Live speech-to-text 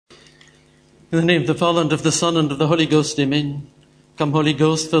In the name of the Father, and of the Son, and of the Holy Ghost, amen. Come, Holy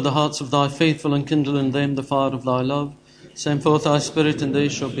Ghost, fill the hearts of thy faithful, and kindle in them the fire of thy love. Send forth thy Spirit, and they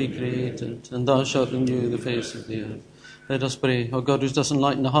shall be created, and thou shalt renew the face of the earth. Let us pray. O God, who dost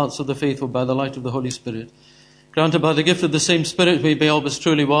enlighten the hearts of the faithful by the light of the Holy Spirit, granted by the gift of the same Spirit, we may always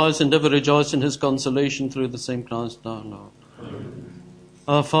truly wise, and ever rejoice in his consolation through the same Christ our Lord. Amen.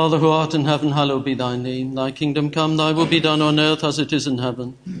 Our Father, who art in heaven, hallowed be thy name. Thy kingdom come, thy will be done on earth as it is in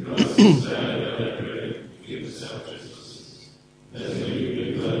heaven.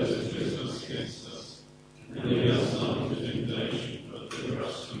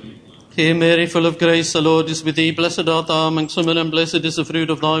 Hail Mary, full of grace, the Lord is with thee. Blessed art thou amongst women, and blessed is the fruit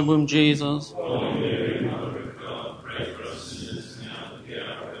of thy womb, Jesus. Holy Mary, Mother of God, pray for us sinners now and at the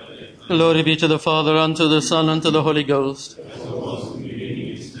hour of our death. Glory be to the Father, and to the Son, and to the Holy Ghost. As it was in the beginning,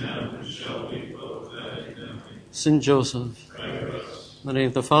 is now, and shall be forever. Amen. Saint Joseph, pray for us. In the name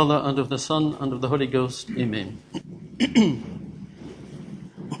of the Father, and of the Son, and of the Holy Ghost. Amen.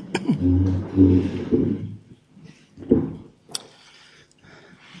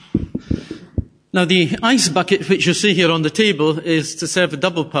 Now, the ice bucket which you see here on the table is to serve a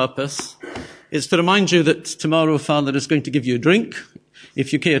double purpose. It's to remind you that tomorrow Father is going to give you a drink,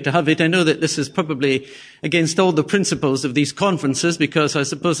 if you care to have it. I know that this is probably against all the principles of these conferences, because I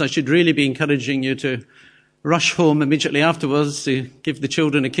suppose I should really be encouraging you to rush home immediately afterwards to give the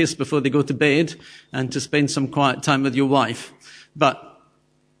children a kiss before they go to bed and to spend some quiet time with your wife. But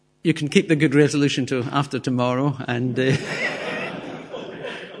you can keep the good resolution to after tomorrow and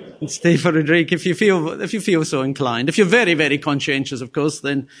stay for a drink if you feel so inclined. If you're very, very conscientious, of course,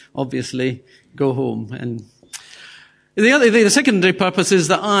 then obviously go home. And the secondary purpose is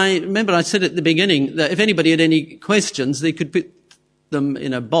that I said at the beginning that if anybody had any questions, they could put them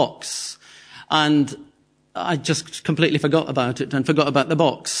in a box. And I just completely forgot about it and forgot about the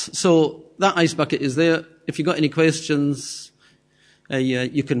box. So that ice bucket is there. If you've got any questions,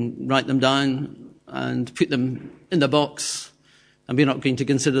 you can write them down and put them in the box. And we're not going to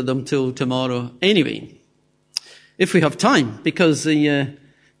consider them till tomorrow anyway, if we have time, because there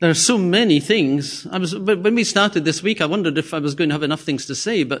are so many things. When we started this week, I wondered if I was going to have enough things to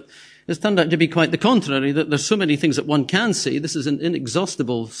say, but it's turned out to be quite the contrary, that there's so many things that one can say. This is an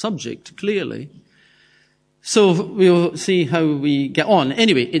inexhaustible subject, clearly. So we'll see how we get on.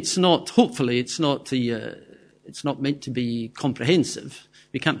 Anyway, it's not meant to be comprehensive.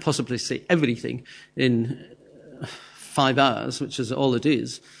 We can't possibly say everything in 5 hours, which is all it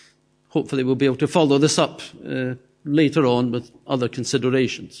is. Hopefully we'll be able to follow this up later on with other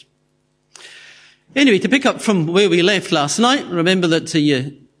considerations. Anyway, to pick up from where we left last night, remember that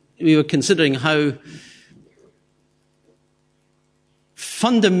we were considering how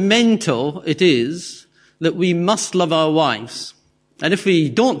fundamental it is that we must love our wives. And if we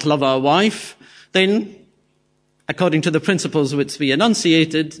don't love our wife, then, according to the principles which we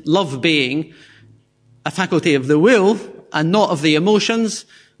enunciated, love being a faculty of the will and not of the emotions,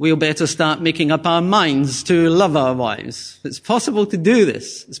 we'll better start making up our minds to love our wives. It's possible to do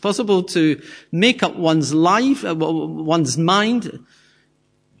this. It's possible to make up one's mind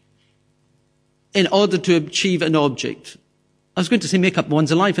in order to achieve an object. I was going to say make up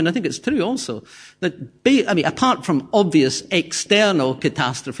one's life, and I think it's true also that, apart from obvious external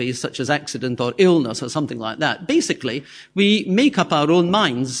catastrophes such as accident or illness or something like that, basically we make up our own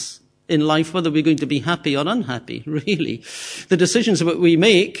minds in life, whether we're going to be happy or unhappy, really. The decisions that we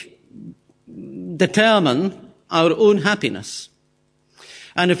make determine our own happiness.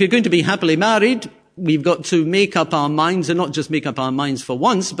 And if you're going to be happily married, we've got to make up our minds, and not just make up our minds for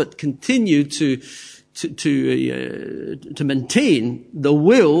once, but continue to maintain the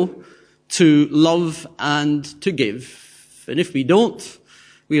will to love and to give. And if we don't,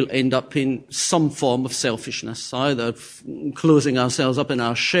 we'll end up in some form of selfishness, either closing ourselves up in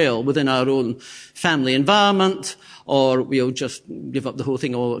our shell within our own family environment, or we'll just give up the whole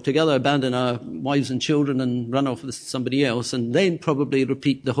thing altogether, abandon our wives and children and run off with somebody else, and then probably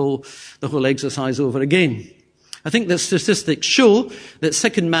repeat the whole exercise over again. I think that statistics show that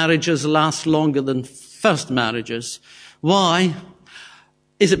second marriages last longer than first marriages. Why?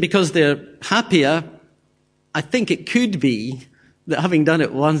 Is it because they're happier? I think it could be that having done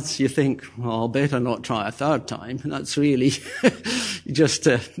it once, you think, well, better not try a third time. That's really just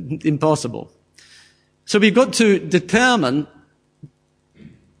impossible. So we've got to determine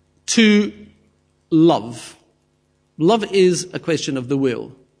to love. Love is a question of the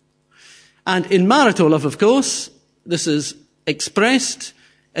will. And in marital love, of course, this is expressed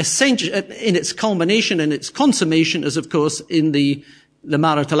in its culmination and its consummation is, of course, in the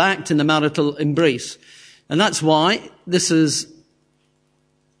marital act, in the marital embrace. And that's why this is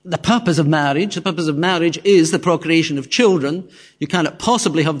the purpose of marriage. The purpose of marriage is the procreation of children. You cannot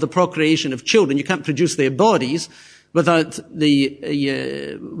possibly have the procreation of children. You can't produce their bodies without the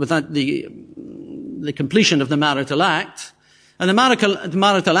completion of the marital act. And the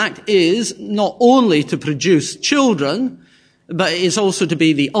marital act is not only to produce children, but it is also to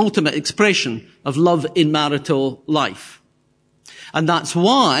be the ultimate expression of love in marital life. And that's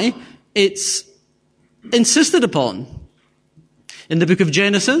why it's insisted upon in the book of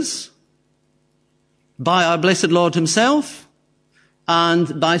Genesis by our blessed Lord himself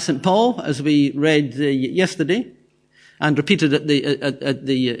and by St. Paul, as we read yesterday and repeated at the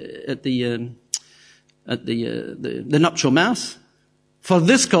nuptial mass. For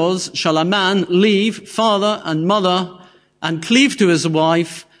this cause shall a man leave father and mother and cleave to his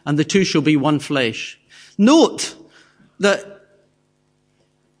wife, and the two shall be one flesh. Note that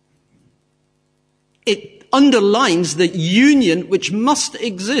it underlines the union which must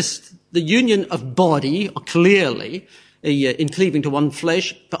exist, the union of body, clearly, in cleaving to one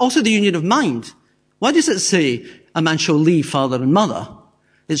flesh, but also the union of mind. Why does it say a man shall leave father and mother?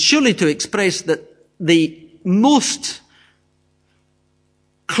 It's surely to express that the most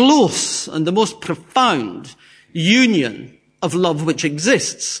close and the most profound union of love which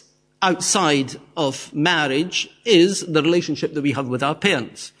exists outside of marriage is the relationship that we have with our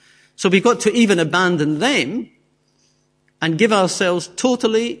parents. So we've got to even abandon them and give ourselves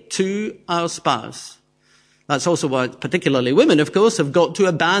totally to our spouse. That's also why particularly women, of course, have got to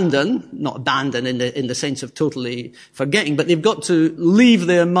abandon, not abandon in the sense of totally forgetting, but they've got to leave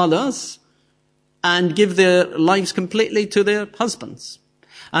their mothers and give their lives completely to their husbands.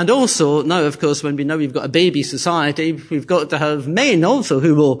 And also, now, of course, we've got a baby society, we've got to have men also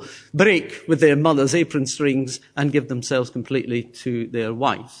who will break with their mother's apron strings and give themselves completely to their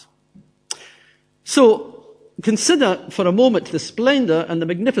wives. So, consider for a moment the splendor and the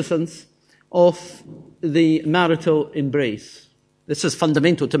magnificence of the marital embrace. This is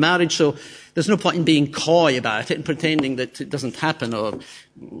fundamental to marriage, so there's no point in being coy about it and pretending that it doesn't happen or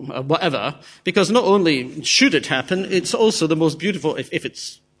whatever, because not only should it happen, it's also the most beautiful, if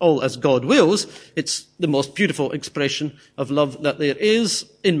it's all as God wills, it's the most beautiful expression of love that there is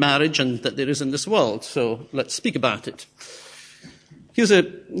in marriage and that there is in this world. So let's speak about it. Here's a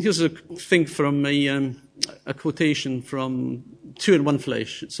thing from a quotation from Two in One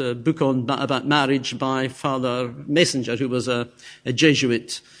Flesh. It's a book about marriage by Father Messenger, who was a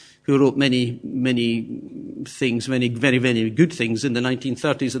Jesuit who wrote many things, many very, very good things in the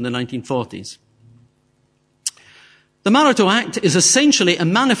 1930s and the 1940s. The marital act is essentially a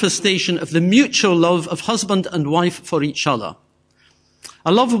manifestation of the mutual love of husband and wife for each other.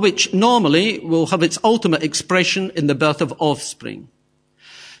 A love which normally will have its ultimate expression in the birth of offspring.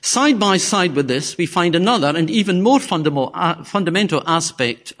 Side by side with this, we find another and even more fundamental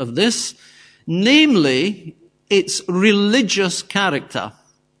aspect of this, namely its religious character.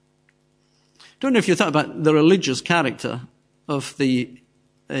 Don't know if you thought about the religious character of the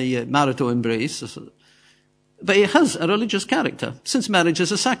marital embrace, but it has a religious character, since marriage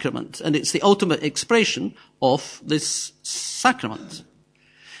is a sacrament, and it's the ultimate expression of this sacrament.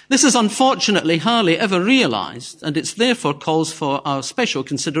 This is unfortunately hardly ever realized, and it therefore calls for our special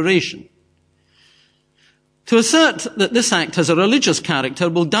consideration. To assert that this act has a religious character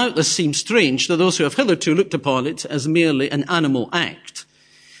will doubtless seem strange to those who have hitherto looked upon it as merely an animal act.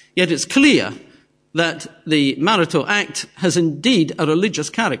 Yet it's clear that the marital act has indeed a religious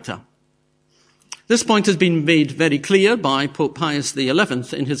character. This point has been made very clear by Pope Pius XI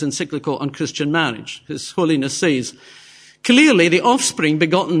in his encyclical on Christian marriage. His Holiness says, "Clearly, the offspring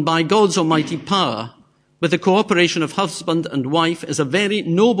begotten by God's almighty power, with the cooperation of husband and wife, is a very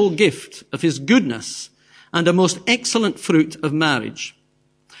noble gift of his goodness and a most excellent fruit of marriage.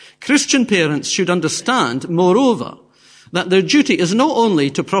 Christian parents should understand, moreover, that their duty is not only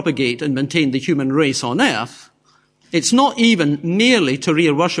to propagate and maintain the human race on earth, it's not even merely to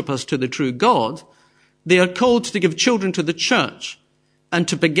rear worshippers to the true God. They are called to give children to the church and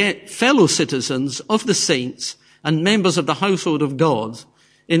to beget fellow citizens of the saints and members of the household of God,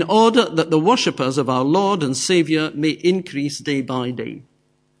 in order that the worshippers of our Lord and Saviour may increase day by day."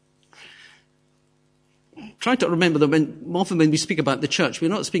 Try to remember that often when we speak about the church, we're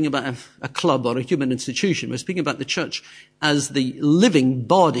not speaking about a club or a human institution. We're speaking about the church as the living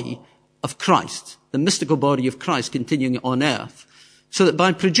body of Christ, the mystical body of Christ continuing on earth, so that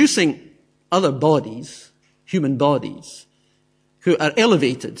by producing other bodies, human bodies, who are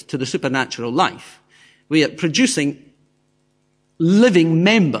elevated to the supernatural life, we are producing living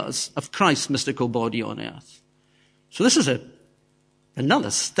members of Christ's mystical body on earth. So this is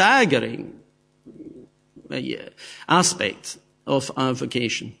another staggering aspect of our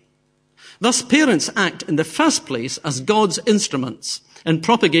vocation. Thus, parents act in the first place as God's instruments in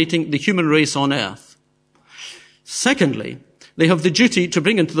propagating the human race on earth. Secondly, they have the duty to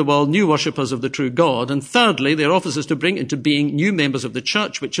bring into the world new worshippers of the true God. And thirdly, their office is to bring into being new members of the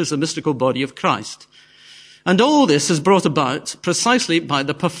church, which is the mystical body of Christ. And all this is brought about precisely by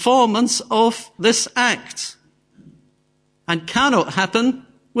the performance of this act, and cannot happen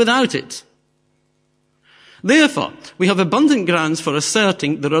without it. Therefore, we have abundant grounds for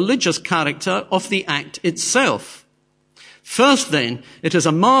asserting the religious character of the act itself. First, then, it is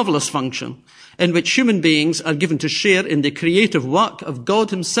a marvelous function in which human beings are given to share in the creative work of God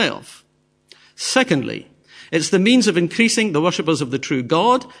himself. Secondly, it's the means of increasing the worshippers of the true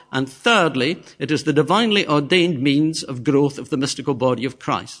God. And thirdly, it is the divinely ordained means of growth of the mystical body of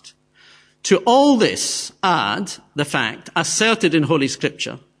Christ. To all this, add the fact, asserted in Holy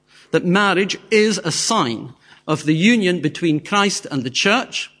Scripture, that marriage is a sign of the union between Christ and the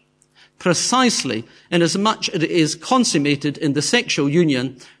church, precisely inasmuch as it is consummated in the sexual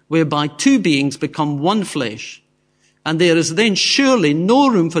union whereby two beings become one flesh. And there is then surely no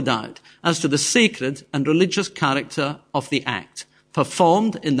room for doubt as to the sacred and religious character of the act,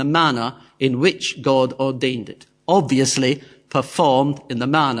 performed in the manner in which God ordained it. Obviously, performed in the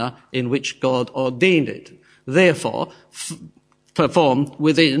manner in which God ordained it. Therefore, performed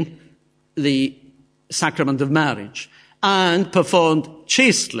within the sacrament of marriage, and performed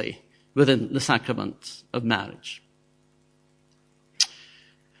chastely within the sacrament of marriage.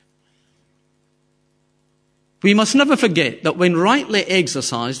 We must never forget that when rightly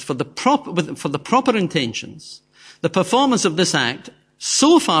exercised for the proper intentions, the performance of this act,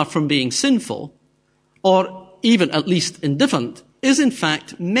 so far from being sinful, or even at least indifferent, is in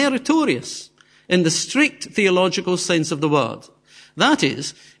fact meritorious in the strict theological sense of the word. That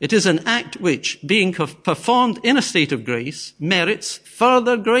is, it is an act which, being performed in a state of grace, merits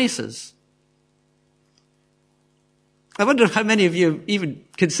further graces. I wonder how many of you have even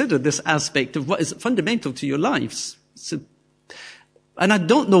considered this aspect of what is fundamental to your lives. And I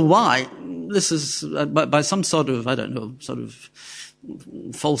don't know why. This is by some sort of,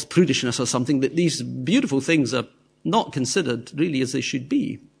 false prudishness or something, that these beautiful things are not considered really as they should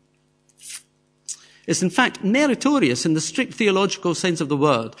be. It's in fact meritorious in the strict theological sense of the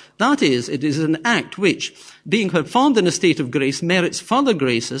word. That is, it is an act which, being performed in a state of grace, merits further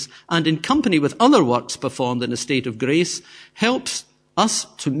graces, and in company with other works performed in a state of grace, helps us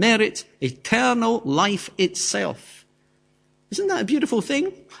to merit eternal life itself. Isn't that a beautiful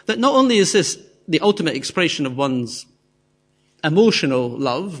thing? That not only is this the ultimate expression of one's emotional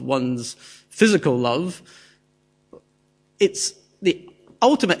love, one's physical love, it's the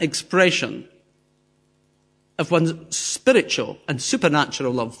ultimate expression of one's spiritual and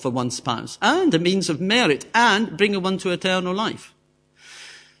supernatural love for one's spouse, and a means of merit and bringing one to eternal life.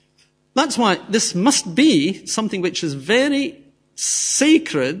 That's why this must be something which is very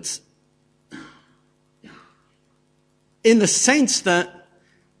sacred in the sense that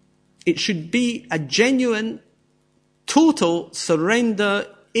it should be a genuine, total surrender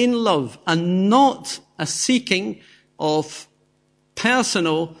in love and not a seeking of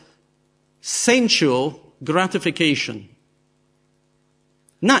personal, sensual gratification.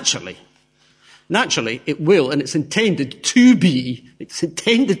 Naturally, it will, and it's intended to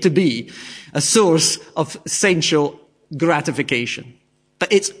be a source of sensual gratification.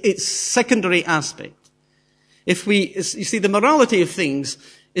 But it's secondary aspect. You see, the morality of things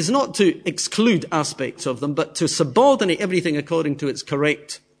is not to exclude aspects of them, but to subordinate everything according to its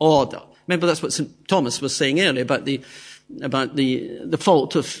correct order. Remember, that's what St. Thomas was saying earlier about the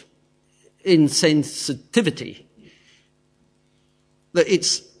fault of insensitivity. That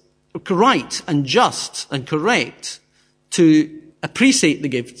it's right and just and correct to appreciate the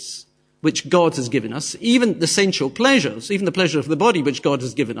gifts which God has given us, even the sensual pleasures, even the pleasure of the body which God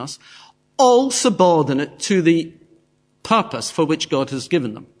has given us, all subordinate to the purpose for which God has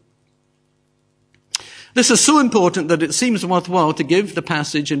given them. This is so important that it seems worthwhile to give the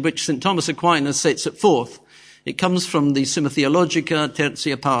passage in which St. Thomas Aquinas sets it forth. It comes from the Summa Theologica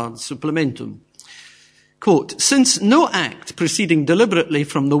Tertia Pars Supplementum. Quote, "Since no act proceeding deliberately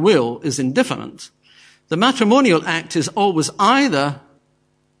from the will is indifferent, the matrimonial act is always either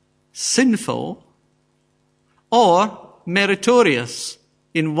sinful or meritorious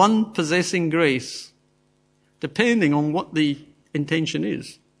in one possessing grace, depending on what the intention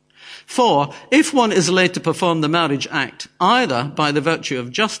is. For if one is led to perform the marriage act either by the virtue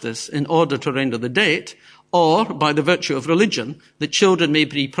of justice in order to render the debt, or by the virtue of religion, that children may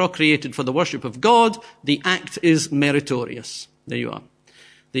be procreated for the worship of God, the act is meritorious." There you are.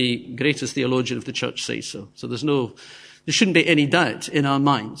 The greatest theologian of the church says so. So there's no There shouldn't be any doubt in our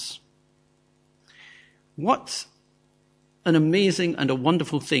minds. What an amazing and a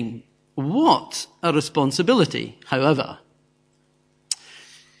wonderful thing. What a responsibility, however.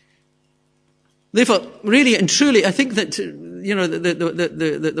 Therefore, really and truly, I think that,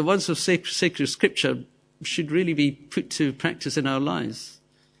 the words of sacred scripture should really be put to practice in our lives.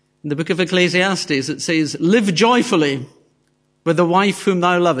 In the book of Ecclesiastes, it says, live joyfully with the wife whom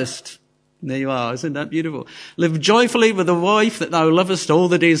thou lovest. There you are. Isn't that beautiful? Live joyfully with the wife that thou lovest all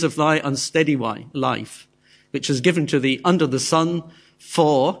the days of thy unsteady life, which is given to thee under the sun,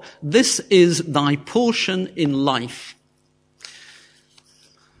 for this is thy portion in life.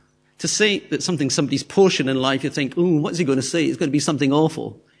 To say that somebody's portion in life, you think, what's he going to say? It's going to be something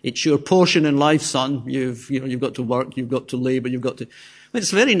awful. It's your portion in life, son. You've got to work, you've got to labor, you've got to. Well,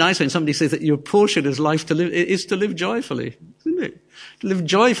 it's very nice when somebody says that your portion is to live joyfully, isn't it? To live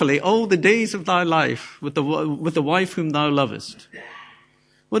joyfully all the days of thy life with the wife whom thou lovest.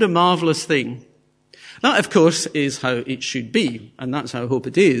 What a marvelous thing. That, of course, is how it should be, and that's how I hope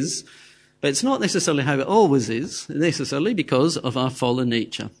it is. But it's not necessarily how it always is, necessarily because of our fallen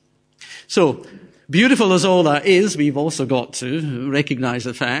nature. So, beautiful as all that is, we've also got to recognize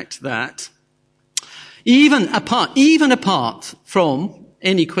the fact that even apart from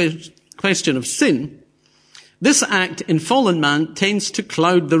any question of sin, this act in fallen man tends to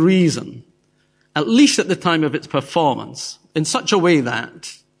cloud the reason, at least at the time of its performance, in such a way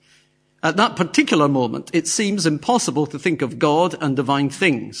that at that particular moment it seems impossible to think of God and divine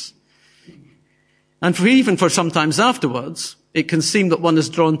things. And even for sometimes afterwards, it can seem that one is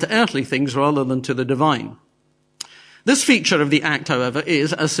drawn to earthly things rather than to the divine. This feature of the act, however,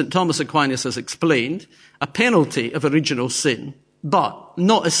 is, as St. Thomas Aquinas has explained, a penalty of original sin, but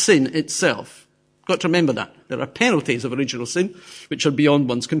not a sin itself. Got to remember that. There are penalties of original sin which are beyond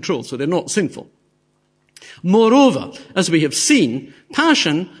one's control, so they're not sinful. Moreover, as we have seen,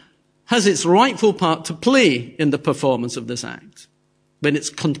 passion has its rightful part to play in the performance of this act, when it's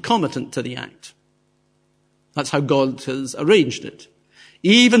concomitant to the act. That's how God has arranged it.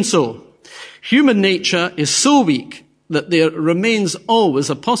 Even so, human nature is so weak that there remains always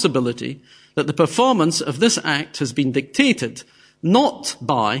a possibility that the performance of this act has been dictated not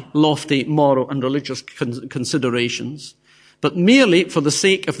by lofty moral and religious considerations, but merely for the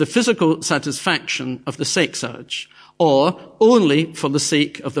sake of the physical satisfaction of the sex urge, or only for the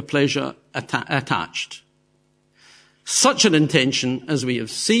sake of the pleasure attached. Such an intention, as we have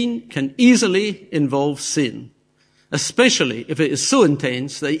seen, can easily involve sin, especially if it is so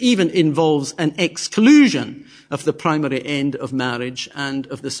intense that it even involves an exclusion of the primary end of marriage and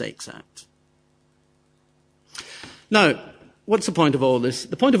of the sex act. Now, what's the point of all this?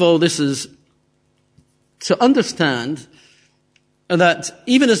 The point of all this is to understand that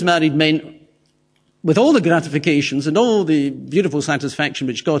even as married men, with all the gratifications and all the beautiful satisfaction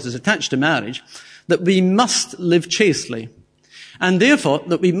which God has attached to marriage, that we must live chastely, and therefore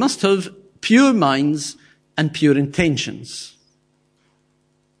that we must have pure minds and pure intentions.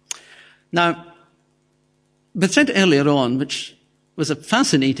 Now, but said earlier on, which was a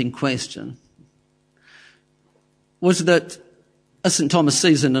fascinating question, was that, as St. Thomas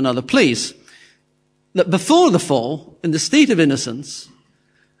says in another place, that before the fall, in the state of innocence,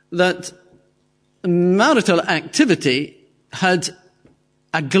 that marital activity had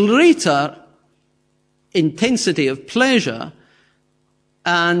a greater intensity of pleasure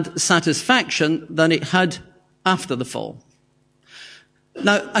and satisfaction than it had after the fall.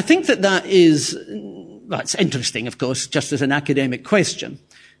 Now, I think that is, well, it's interesting, of course, just as an academic question,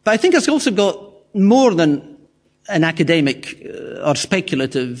 but I think it's also got more than an academic or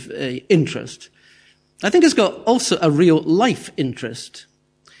speculative interest. I think it's got also a real life interest.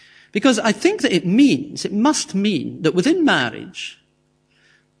 Because I think that it must mean that within marriage,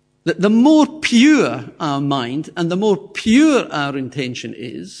 that the more pure our mind and the more pure our intention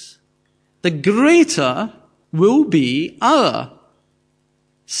is, the greater will be our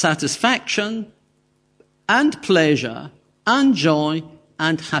satisfaction and pleasure and joy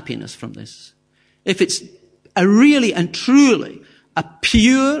and happiness from this. If it's a really and truly a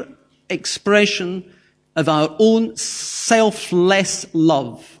pure expression of our own selfless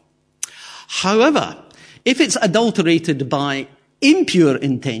love. However, if it's adulterated by impure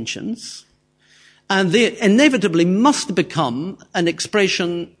intentions, and they inevitably must become an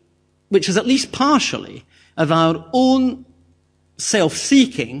expression which is at least partially of our own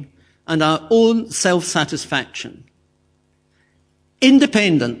self-seeking and our own self-satisfaction,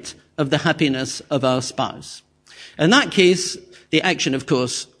 independent of the happiness of our spouse. In that case, the action, of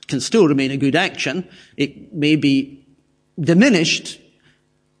course, can still remain a good action. It may be diminished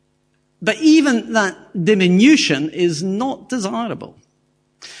But even that diminution is not desirable.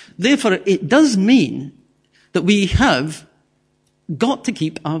 Therefore, it does mean that we have got to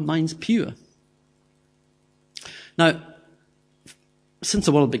keep our minds pure. Now, since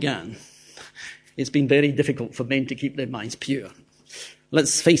the world began, it's been very difficult for men to keep their minds pure.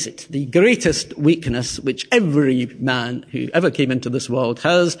 Let's face it, the greatest weakness which every man who ever came into this world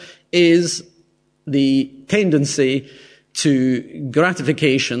has is the tendency to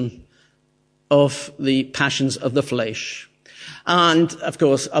gratification of the passions of the flesh. And, of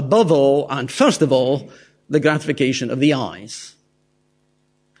course, above all, and first of all, the gratification of the eyes.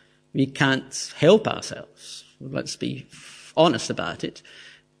 We can't help ourselves. Let's be honest about it.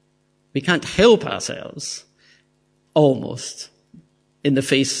 We can't help ourselves, almost, in the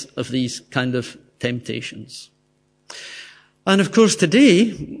face of these kind of temptations. And of course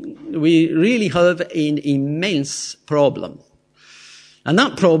today, we really have an immense problem. And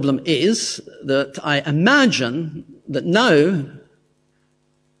that problem is that I imagine that now,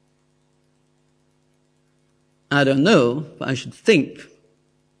 I don't know, but I should think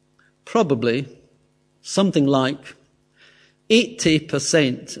probably something like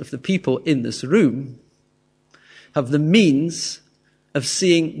 80% of the people in this room have the means of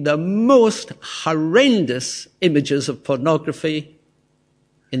seeing the most horrendous images of pornography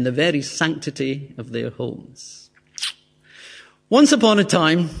in the very sanctity of their homes. Once upon a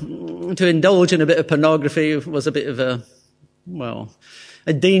time, to indulge in a bit of pornography was a bit of a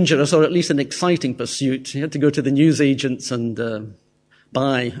dangerous or at least an exciting pursuit. You had to go to the newsagents and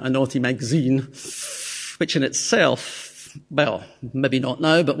buy a naughty magazine, which in itself, well, maybe not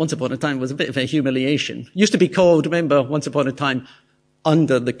now, but once upon a time was a bit of a humiliation. Used to be called, remember, once upon a time,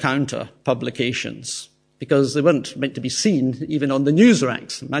 under-the-counter publications, because they weren't meant to be seen even on the news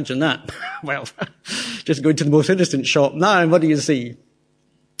racks. Imagine that. Well, just go to the most innocent shop now, and what do you see?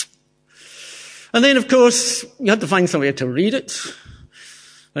 And then, of course, you had to find somewhere to read it.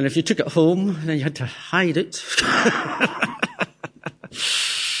 And if you took it home, then you had to hide it.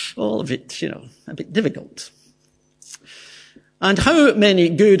 All of it, a bit difficult. And how many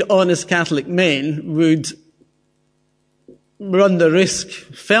good, honest Catholic men would run the risk,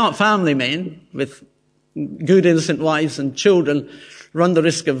 family men with good, innocent wives and children, run the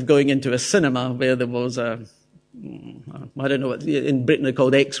risk of going into a cinema where there was I don't know what, in Britain they're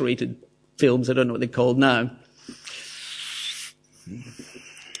called X-rated films, I don't know what they're called now.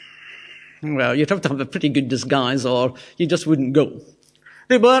 Well, you'd have to have a pretty good disguise or you just wouldn't go.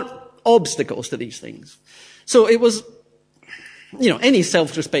 There were obstacles to these things. So it was, any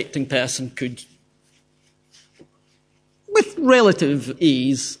self-respecting person could, with relative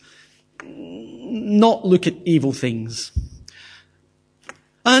ease, not look at evil things.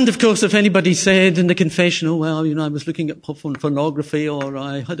 And of course, if anybody said in the confessional, well, I was looking at pornography, or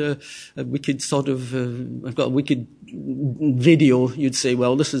I had a wicked I've got a wicked video, you'd say,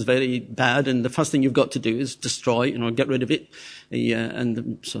 well, this is very bad, and the first thing you've got to do is destroy it, get rid of it,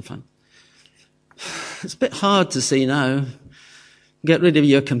 and so on. It's a bit hard to say now, get rid of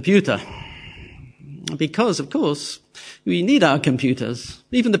your computer. Because, of course, we need our computers.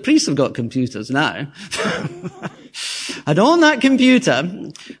 Even the priests have got computers now. And on that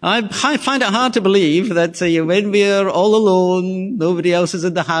computer, I find it hard to believe that when we're all alone, nobody else is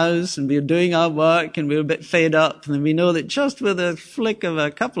in the house, and we're doing our work, and we're a bit fed up, and we know that just with a flick of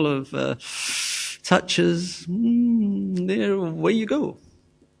a couple of touches, there, away you go.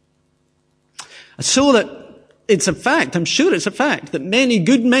 So that it's a fact, I'm sure it's a fact, that many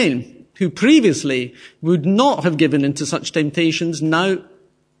good men who previously would not have given into such temptations now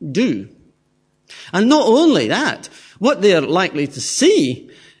do. And not only that, what they're likely to see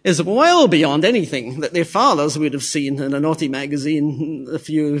is well beyond anything that their fathers would have seen in a naughty magazine a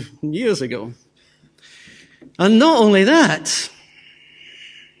few years ago. And not only that,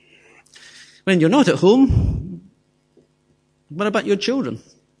 when you're not at home, what about your children?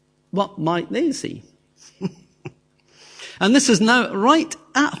 What might they see? And this is now right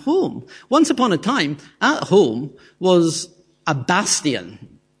at home. Once upon a time, at home was a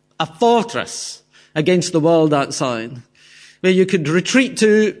bastion, a fortress against the world outside, where you could retreat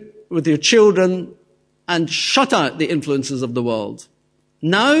to with your children and shut out the influences of the world.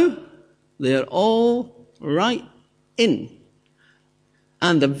 Now, they're all right in.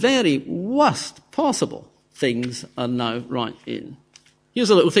 And the very worst possible things are now right in. Here's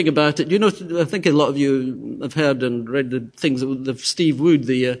a little thing about it. I think a lot of you have heard and read the things of Steve Wood,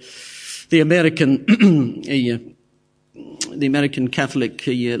 the American, the American Catholic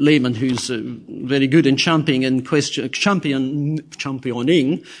layman who's very good in championing questions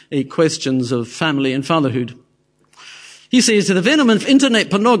of family and fatherhood. He says, the venom of internet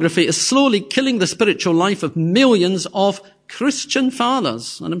pornography is slowly killing the spiritual life of millions of Christian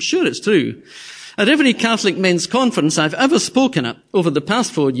fathers. And I'm sure it's true. At every Catholic men's conference I've ever spoken at over the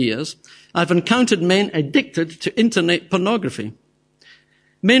past 4 years, I've encountered men addicted to internet pornography.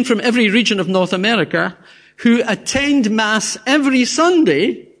 Men from every region of North America who attend Mass every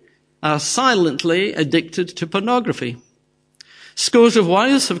Sunday are silently addicted to pornography. Scores of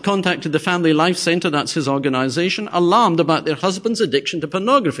wives have contacted the Family Life Centre, that's his organisation, alarmed about their husband's addiction to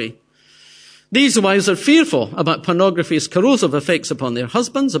pornography. These wives are fearful about pornography's corrosive effects upon their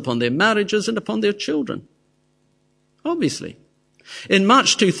husbands, upon their marriages, and upon their children. Obviously. In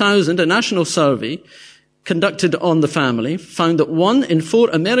March 2000, a national survey conducted on the family found that 1 in 4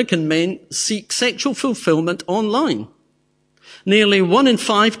 American men seek sexual fulfillment online. Nearly 1 in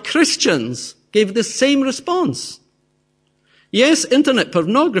 5 Christians gave the same response. Yes, internet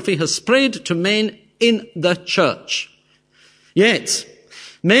pornography has spread to men in the church. Yet,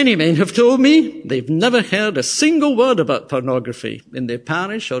 many men have told me they've never heard a single word about pornography in their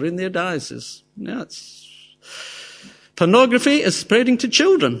parish or in their diocese. Pornography is spreading to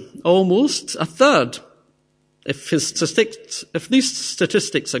children, almost a third. If these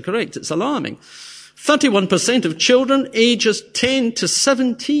statistics are correct, it's alarming. 31% of children ages 10 to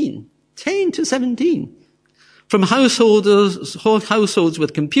 17, from households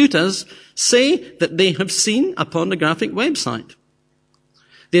with computers say that they have seen a pornographic website.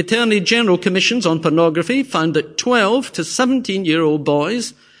 The Attorney General Commissions on Pornography found that 12 to 17-year-old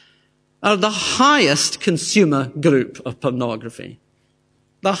boys are the highest consumer group of pornography.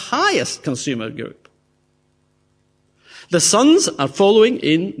 The highest consumer group. The sons are following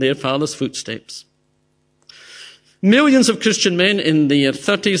in their father's footsteps. Millions of Christian men in their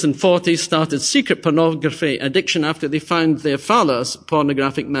 30s and 40s started secret pornography addiction after they found their father's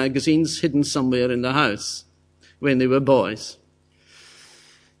pornographic magazines hidden somewhere in the house when they were boys.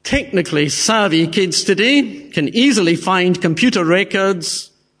 Technically savvy kids today can easily find computer records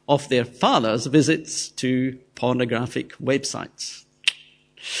of their father's visits to pornographic websites.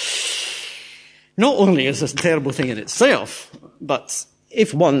 Not only is this a terrible thing in itself, but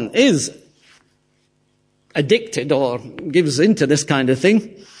if one is addicted or gives into this kind of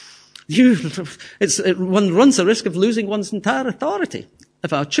thing, one runs the risk of losing one's entire authority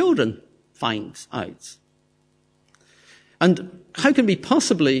if our children find out. And how can we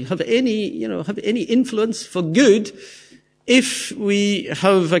possibly have any influence for good if we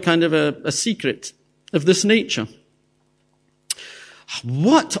have a kind of a secret of this nature?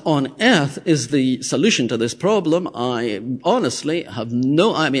 What on earth is the solution to this problem? I honestly have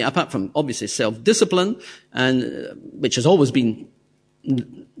apart from obviously self-discipline, and which has always been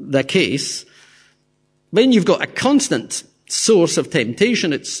the case, when you've got a constant source of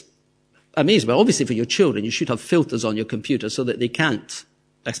temptation, it's amazing. Well, obviously for your children, you should have filters on your computer so that they can't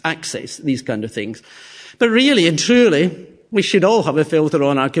access these kind of things. But really and truly, we should all have a filter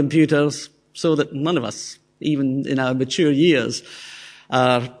on our computers so that none of us, even in our mature years,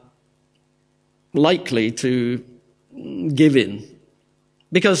 are likely to give in.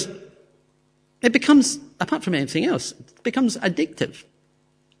 Because it becomes, apart from anything else, it becomes addictive.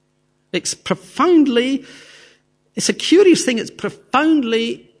 It's a curious thing, it's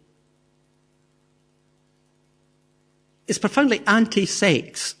profoundly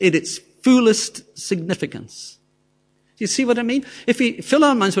anti-sex in its fullest significance. Do you see what I mean? If we fill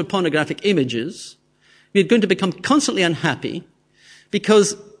our minds with pornographic images, we're going to become constantly unhappy,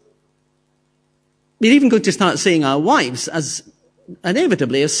 because we're even going to start seeing our wives as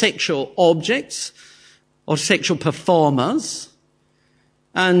inevitably as sexual objects or sexual performers,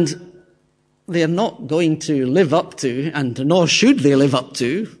 and they are not going to live up to, and nor should they live up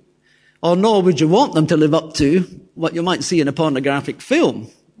to, or nor would you want them to live up to, what you might see in a pornographic film.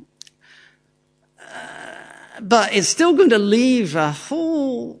 But it's still going to leave a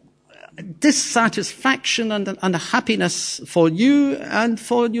whole dissatisfaction and unhappiness for you and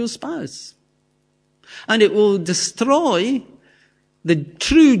for your spouse. And it will destroy the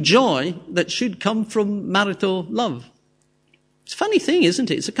true joy that should come from marital love. It's a funny thing, isn't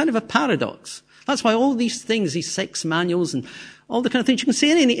it? It's a kind of a paradox. That's why all these things, these sex manuals and all the kind of things you can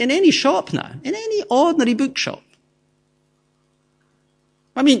see in any shop now, in any ordinary bookshop.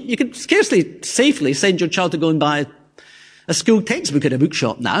 I mean, you could scarcely safely send your child to go and buy a school textbook at a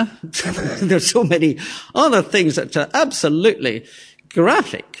bookshop now. There's so many other things that are absolutely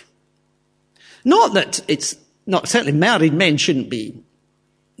graphic. Not that certainly married men shouldn't be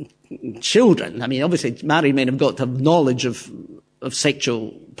children. I mean, obviously married men have got to have knowledge of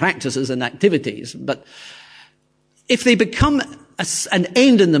sexual practices and activities, but if they become an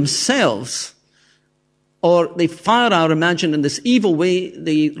end in themselves, or they fire our imagination in this evil way,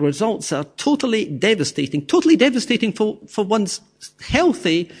 the results are totally devastating for one's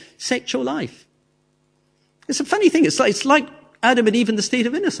healthy sexual life. It's a funny thing. It's like Adam and Eve in the state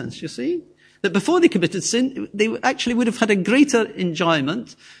of innocence, you see? That before they committed sin, they actually would have had a greater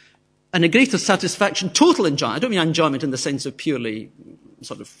enjoyment and a greater satisfaction, total enjoyment. I don't mean enjoyment in the sense of purely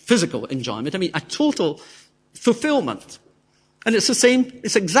sort of physical enjoyment. I mean a total fulfillment. And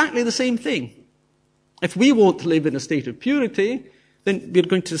it's exactly the same thing. If we won't live in a state of purity, then we're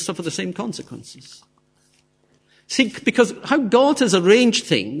going to suffer the same consequences. See, because how God has arranged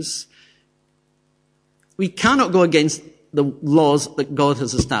things, we cannot go against the laws that God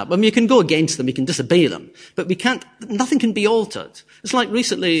has established. I mean, you can go against them, you can disobey them, but nothing can be altered. It's like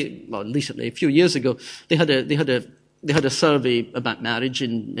recently, a few years ago, they had a survey about marriage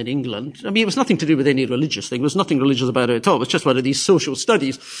in England. I mean, it was nothing to do with any religious thing. There was nothing religious about it at all. It was just one of these social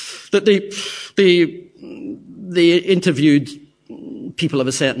studies that they interviewed people of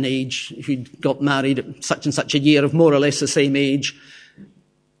a certain age who'd got married at such and such a year of more or less the same age,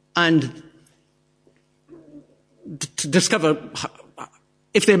 and to discover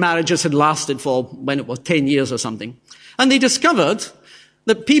if their marriages had lasted for, when it was, 10 years or something. And they discovered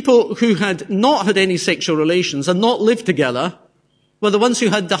that people who had not had any sexual relations and not lived together were the ones who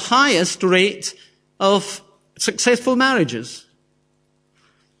had the highest rate of successful marriages.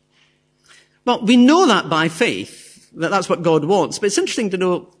 Well, we know that by faith, that that's what God wants, but it's interesting to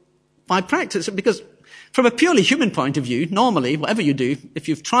know by practice, because from a purely human point of view, normally, whatever you do, if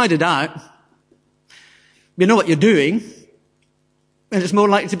you've tried it out, you know what you're doing, and it's more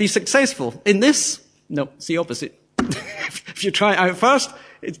likely to be successful. In this, no, it's the opposite. If you try it out first,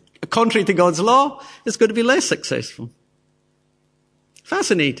 it's contrary to God's law, it's going to be less successful.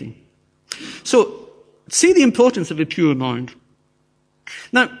 Fascinating. So, see the importance of a pure mind.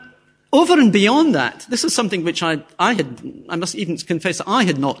 Now, over and beyond that, this is something which I must even confess, I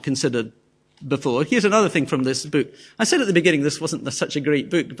had not considered before. Here's another thing from this book. I said at the beginning this wasn't such a great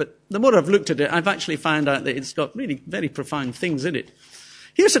book, but the more I've looked at it, I've actually found out that it's got really very profound things in it.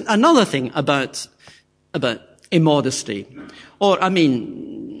 Here's another thing about immodesty, or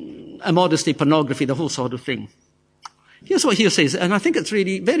immodesty, pornography, the whole sort of thing. Here's what he says, and I think it's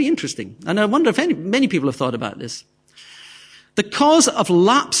really very interesting, and I wonder if many people have thought about this. The cause of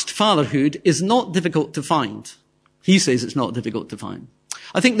lapsed fatherhood is not difficult to find. He says it's not difficult to find.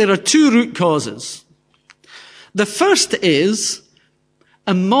 I think there are two root causes. The first is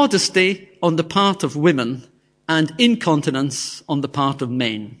immodesty on the part of women and incontinence on the part of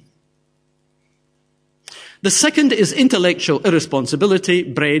men. The second is intellectual irresponsibility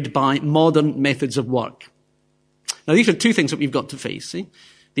bred by modern methods of work. Now, these are two things that we've got to face. See?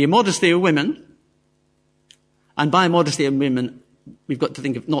 The immodesty of women, and by immodesty of women, we've got to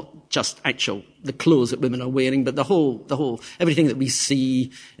think of not just the clothes that women are wearing, but the whole, everything that we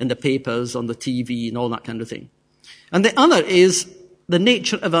see in the papers, on the TV, and all that kind of thing. And the other is the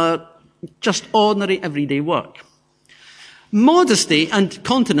nature of our just ordinary everyday work. Modesty and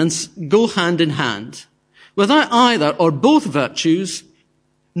continence go hand in hand. Without either or both virtues,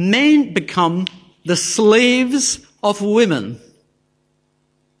 men become the slaves of women.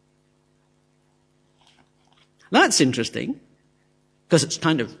 That's interesting, because it's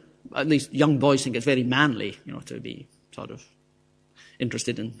kind of, at least young boys think it's very manly, to be sort of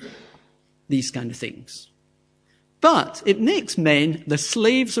interested in these kind of things. But it makes men the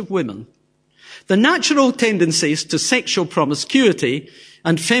slaves of women. The natural tendencies to sexual promiscuity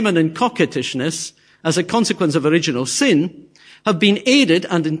and feminine coquettishness as a consequence of original sin have been aided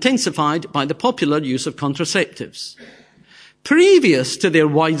and intensified by the popular use of contraceptives. Previous to their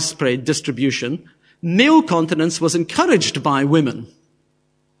widespread distribution, male continence was encouraged by women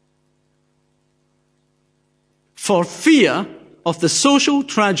for fear of the social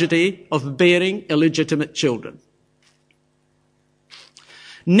tragedy of bearing illegitimate children.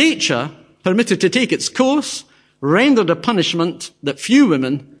 Nature, permitted to take its course, rendered a punishment that few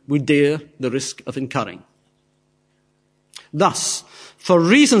women would dare the risk of incurring. Thus, for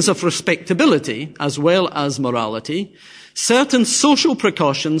reasons of respectability as well as morality, certain social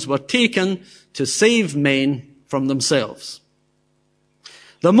precautions were taken to save men from themselves.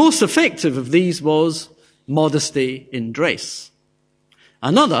 The most effective of these was modesty in dress.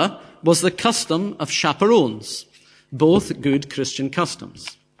 Another was the custom of chaperones, both good Christian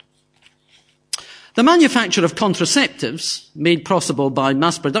customs. The manufacture of contraceptives, made possible by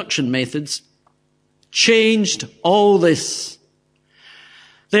mass production methods, changed all this.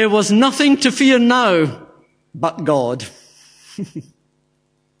 There was nothing to fear now but God.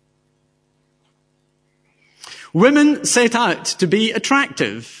 Women set out to be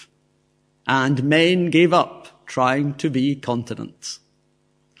attractive. and men gave up trying to be continent.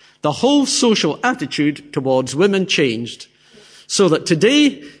 The whole social attitude towards women changed, so that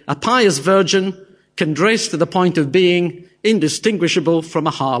today a pious virgin can dress to the point of being indistinguishable from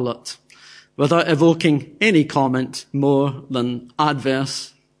a harlot, without evoking any comment more than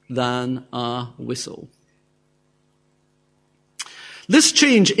adverse than a whistle. This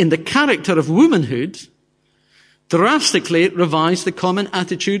change in the character of womanhood drastically revised the common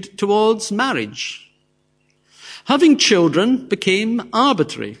attitude towards marriage. Having children became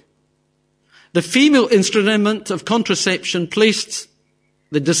arbitrary. The female instrument of contraception placed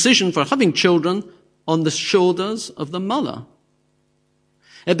the decision for having children on the shoulders of the mother.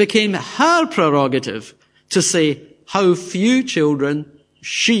 It became her prerogative to say how few children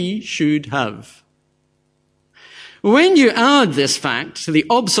she should have. When you add this fact to the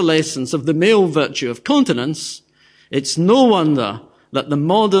obsolescence of the male virtue of continence, it's no wonder that the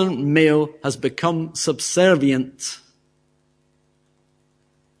modern male has become subservient.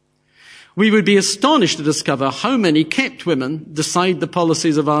 We would be astonished to discover how many kept women decide the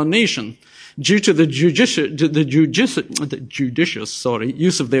policies of our nation due to the judicious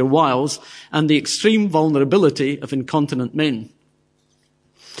use of their wiles and the extreme vulnerability of incontinent men.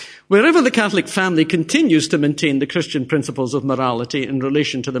 Wherever the Catholic family continues to maintain the Christian principles of morality in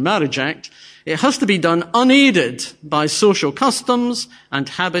relation to the Marriage Act, it has to be done unaided by social customs and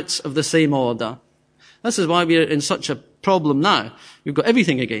habits of the same order. This is why we're in such a problem now. We've got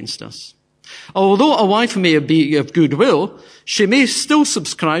everything against us. Although a wife may be of goodwill, she may still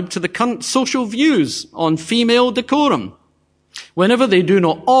subscribe to the current social views on female decorum, whenever they do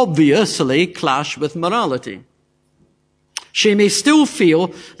not obviously clash with morality. She may still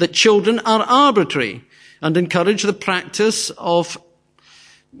feel that children are arbitrary and encourage the practice of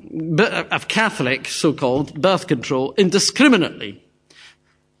Catholic, so-called, birth control indiscriminately.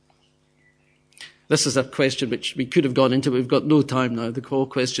 This is a question which we could have gone into, but we've got no time now, the whole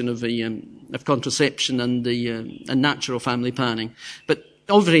question of contraception and natural family planning. But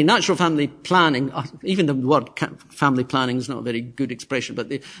obviously, natural family planning, even the word family planning is not a very good expression, but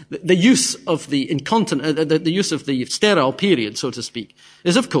the use of the incontinent, the use of the sterile period, so to speak,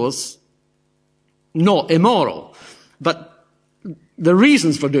 is of course not immoral. But the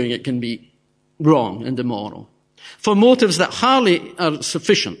reasons for doing it can be wrong and immoral, for motives that hardly are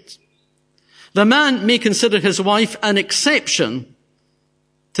sufficient. The man may consider his wife an exception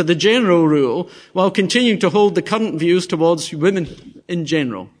to the general rule while continuing to hold the current views towards women in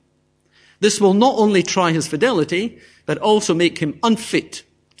general. This will not only try his fidelity, but also make him unfit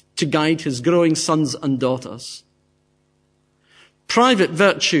to guide his growing sons and daughters. Private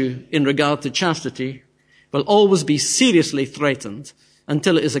virtue in regard to chastity will always be seriously threatened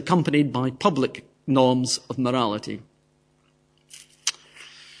until it is accompanied by public norms of morality.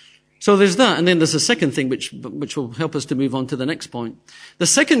 So there's that, and then there's a second thing which will help us to move on to the next point. The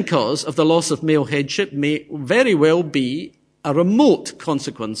second cause of the loss of male headship may very well be a remote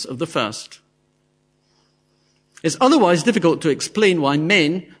consequence of the first. It's otherwise difficult to explain why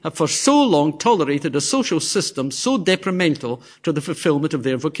men have for so long tolerated a social system so detrimental to the fulfillment of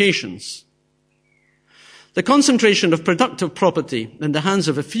their vocations. The concentration of productive property in the hands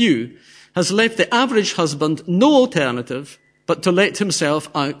of a few has left the average husband no alternative but to let himself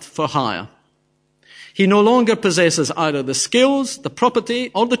out for hire. He no longer possesses either the skills, the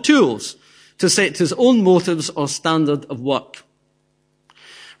property, or the tools to set his own motives or standard of work.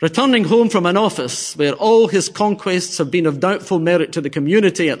 Returning home from an office where all his conquests have been of doubtful merit to the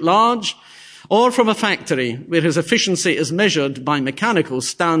community at large, or from a factory where his efficiency is measured by mechanical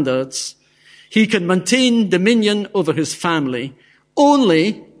standards, he can maintain dominion over his family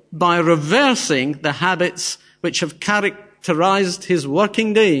only by reversing the habits which have characterized his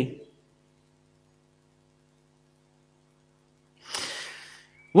working day.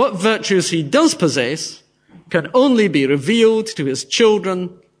 What virtues he does possess can only be revealed to his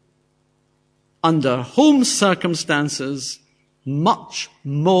children under home circumstances much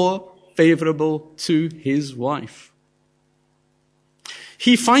more favorable to his wife.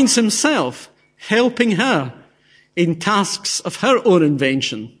 He finds himself helping her in tasks of her own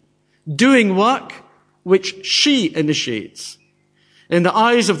invention, doing work which she initiates. In the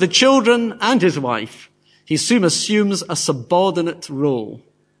eyes of the children and his wife, he soon assumes a subordinate role.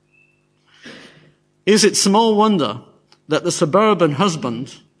 Is it small wonder that the suburban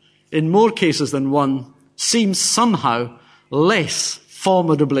husband, in more cases than one, seems somehow less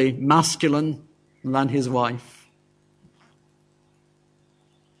formidably masculine than his wife?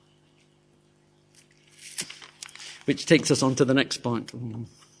 Which takes us on to the next point.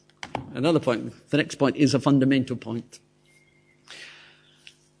 Another point. The next point is a fundamental point.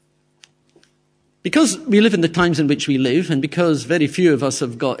 Because we live in the times in which we live, and because very few of us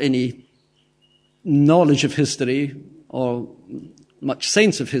have got any knowledge of history or much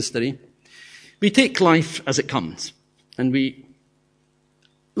sense of history, we take life as it comes. And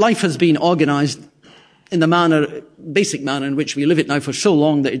life has been organized in the basic manner in which we live it now for so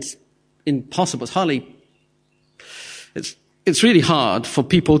long that it's impossible. It's really hard for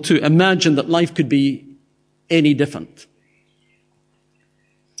people to imagine that life could be any different.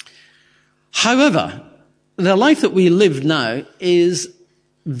 However, the life that we live now is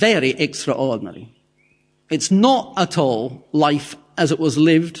very extraordinary. It's not at all life as it was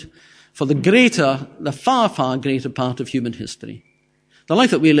lived for the far, far greater part of human history. The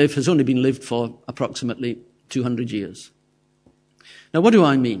life that we live has only been lived for approximately 200 years. Now, what do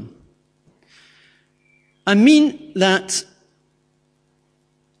I mean? I mean that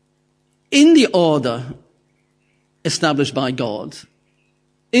in the order established by God,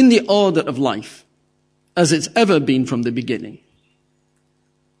 in the order of life, as it's ever been from the beginning,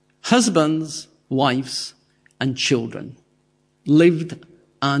 husbands, wives, and children lived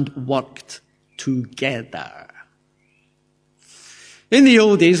and worked together. In the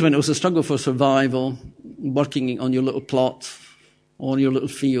old days, when it was a struggle for survival, working on your little plot, or your little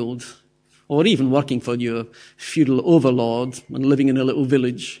field, or even working for your feudal overlord and living in a little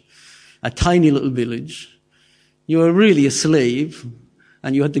village, a tiny little village, you were really a slave,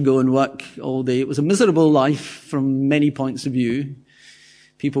 and you had to go and work all day. It was a miserable life from many points of view.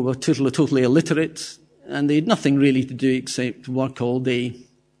 People were totally illiterate, and they had nothing really to do except work all day.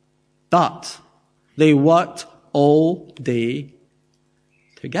 But they worked all day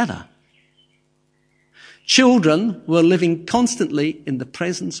together. Children were living constantly in the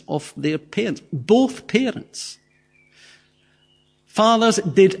presence of their parents, both parents. Fathers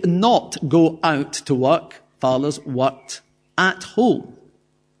did not go out to work. Fathers worked at home.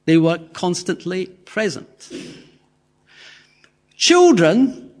 They were constantly present.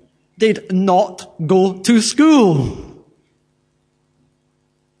 Children did not go to school.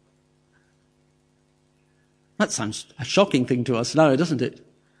 That sounds a shocking thing to us now, doesn't it?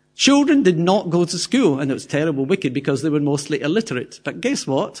 Children did not go to school, and it was terrible, wicked, because they were mostly illiterate. But guess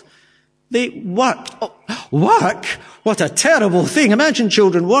what? They worked. Oh, work? What a terrible thing. Imagine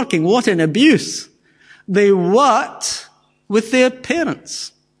children working. What an abuse. They worked with their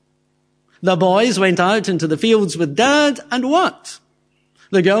parents. The boys went out into the fields with dad and worked.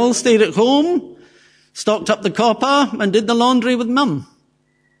 The girls stayed at home, stocked up the copper, and did the laundry with mum.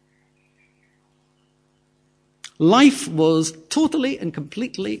 Life was totally and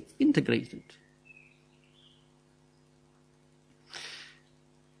completely integrated.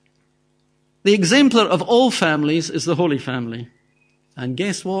 The exemplar of all families is the Holy Family. And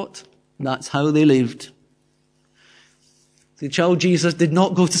guess what? That's how they lived. The child Jesus did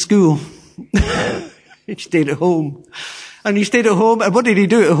not go to school. He stayed at home. And he stayed at home, and what did he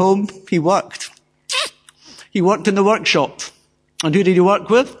do at home? He worked. He worked in the workshop. And who did he work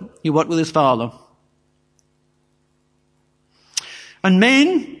with? He worked with his father. And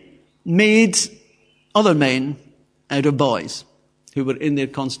men made other men out of boys who were in their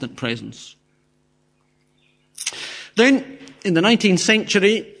constant presence. Then, in the 19th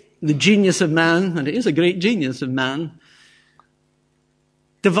century, the genius of man, and it is a great genius of man,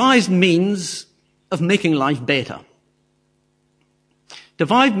 devised means of making life better.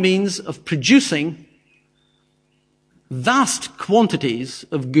 Devised means of producing vast quantities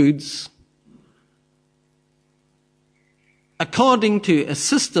of goods according to a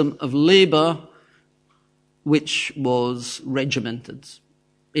system of labour which was regimented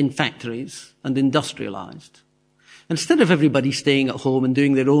in factories and industrialised. Instead of everybody staying at home and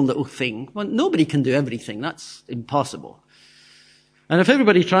doing their own little thing, well, nobody can do everything. That's impossible. And if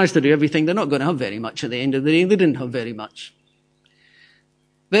everybody tries to do everything, they're not going to have very much at the end of the day. They didn't have very much.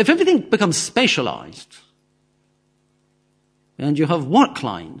 But if everything becomes specialised, and you have work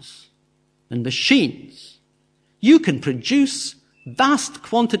lines and machines, you can produce vast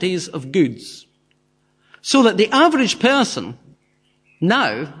quantities of goods. So that the average person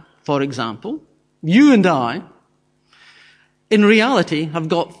now, for example, you and I, in reality, have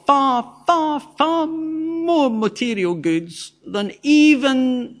got far, far, far more material goods than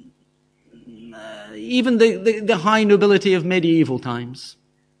even the high nobility of medieval times.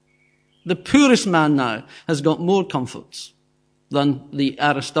 The poorest man now has got more comforts than the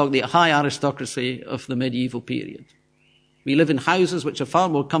high aristocracy of the medieval period. We live in houses which are far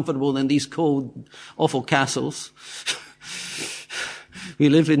more comfortable than these cold, awful castles. We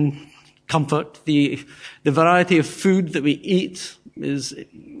live in comfort. The variety of food that we eat is,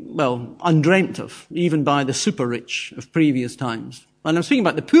 well, undreamt of, even by the super rich of previous times. And I'm speaking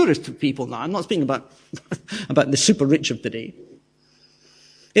about the poorest of people now. I'm not speaking about, about the super rich of today.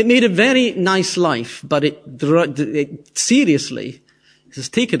 It made a very nice life, but it seriously has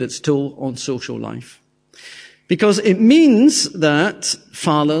taken its toll on social life. Because it means that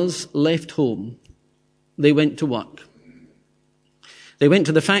fathers left home. They went to work. They went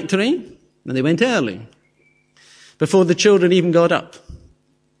to the factory, and they went early, before the children even got up.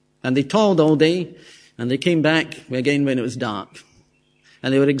 And they toiled all day, and they came back again when it was dark.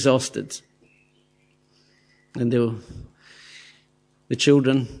 And they were exhausted. And the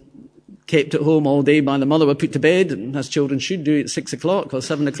children kept at home all day while the mother were put to bed, and as children should do at 6 o'clock or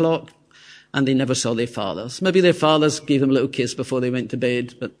 7 o'clock, and they never saw their fathers. Maybe their fathers gave them a little kiss before they went to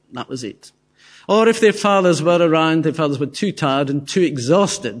bed, but that was it. Or if their fathers were around, their fathers were too tired and too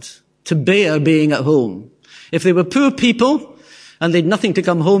exhausted to bear being at home. If they were poor people, and they'd nothing to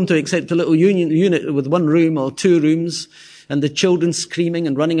come home to except a little unit with 1 room or 2 rooms, and the children screaming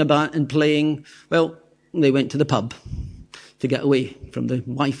and running about and playing, well, they went to the pub to get away from the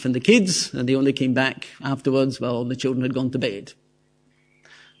wife and the kids, and they only came back afterwards, well, the children had gone to bed.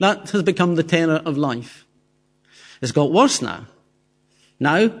 That has become the tenor of life. It's got worse now.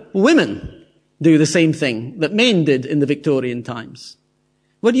 Now, women do the same thing that men did in the Victorian times.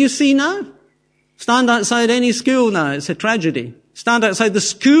 What do you see now? Stand outside any school now, it's a tragedy. Stand outside the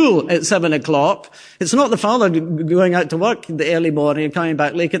school at 7 o'clock. It's not the father going out to work in the early morning and coming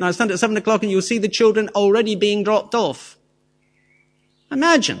back late. And I stand at 7 o'clock and you'll see the children already being dropped off.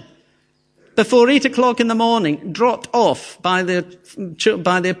 Imagine. Before 8 o'clock in the morning, dropped off by their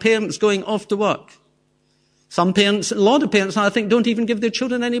parents going off to work. Some parents, a lot of parents, I think, don't even give their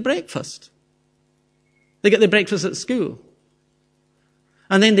children any breakfast. They get their breakfast at school.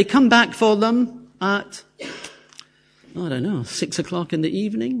 And then they come back for them at 6 o'clock in the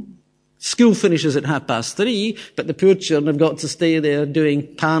evening. School finishes at 3:30, but the poor children have got to stay there doing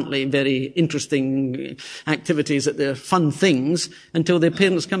apparently very interesting activities at their fun things until their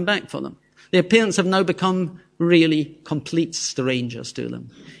parents come back for them. Their parents have now become really complete strangers to them.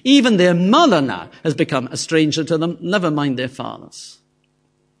 Even their mother now has become a stranger to them, never mind their fathers.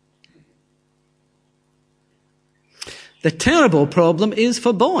 The terrible problem is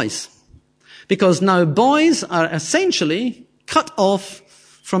for boys, because now boys are essentially cut off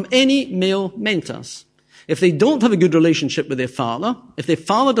from any male mentors. If they don't have a good relationship with their father, if their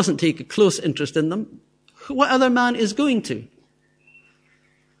father doesn't take a close interest in them, what other man is going to?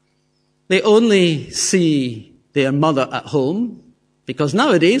 They only see their mother at home, because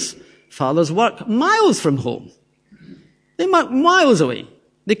nowadays fathers work miles from home. They work miles away.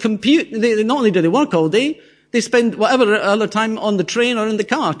 They not only do they work all day, they spend whatever other time on the train or in the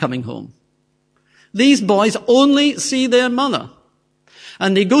car coming home. These boys only see their mother.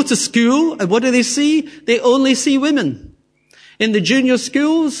 And they go to school, and what do they see? They only see women. In the junior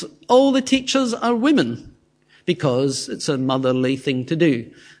schools, all the teachers are women, because it's a motherly thing to do.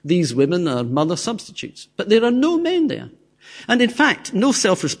 These women are mother substitutes. But there are no men there. And in fact, no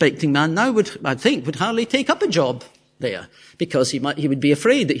self-respecting man now would hardly take up a job there, because he would be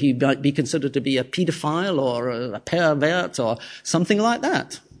afraid that he might be considered to be a paedophile or a pervert or something like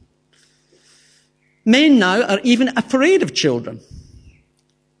that. Men now are even afraid of children.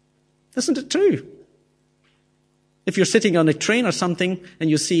 Isn't it true? If you're sitting on a train or something and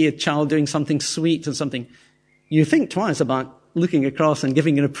you see a child doing something sweet or something, you think twice about looking across and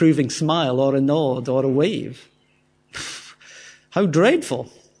giving an approving smile or a nod or a wave. How dreadful.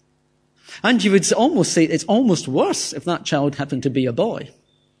 And you would almost say it's almost worse if that child happened to be a boy.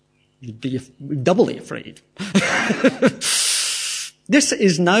 You'd be doubly afraid. This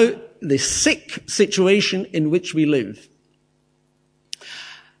is now the sick situation in which we live.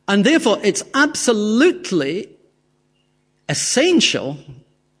 And therefore, it's absolutely essential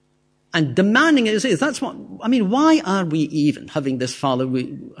and demanding as it is. Why are we even having this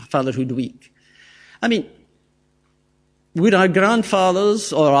Fatherhood Week? Would our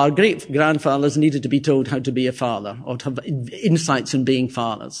grandfathers or our great-grandfathers needed to be told how to be a father or to have insights in being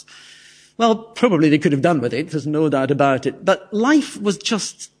fathers? Well, probably they could have done with it, there's no doubt about it. But life was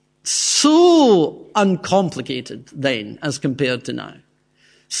just so uncomplicated then as compared to now.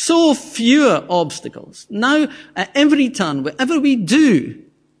 So fewer obstacles. Now, at every turn, wherever we do,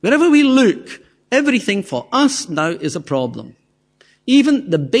 wherever we look, everything for us now is a problem. Even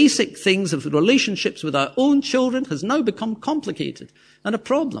the basic things of relationships with our own children has now become complicated and a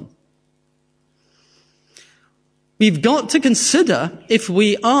problem. We've got to consider if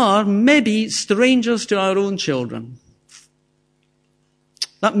we are maybe strangers to our own children.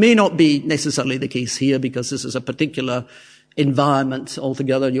 That may not be necessarily the case here, because this is a particular environment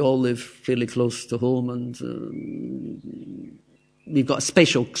altogether. You all live fairly close to home, and we've got a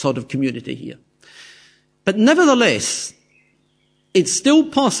special sort of community here. But nevertheless, it's still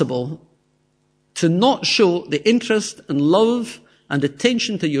possible to not show the interest and love and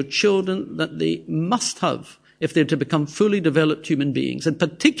attention to your children that they must have if they're to become fully developed human beings, and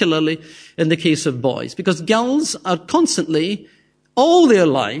particularly in the case of boys, because girls are constantly, all their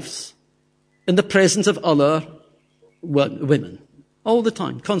lives, in the presence of other women, all the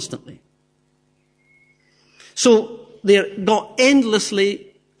time, constantly. So they've got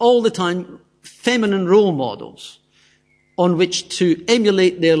endlessly, all the time, feminine role models on which to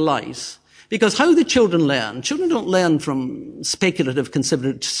emulate their lives. Because how do children learn? Children don't learn from speculative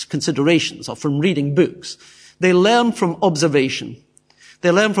considerations or from reading books. They learn from observation.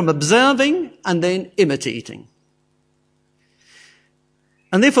 They learn from observing and then imitating.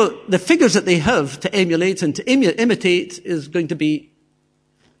 And therefore, the figures that they have to emulate and to imitate is going to be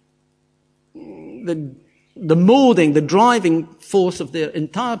the molding, the driving force of their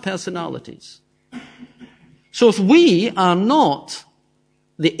entire personalities. So if we are not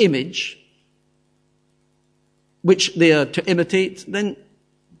the image which they are to imitate, then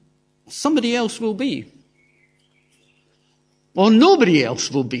somebody else will be. Or nobody else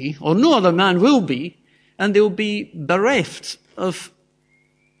will be, or no other man will be, and they'll be bereft of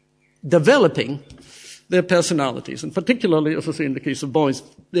developing their personalities, and particularly, as I say in the case of boys,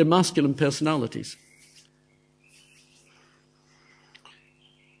 their masculine personalities.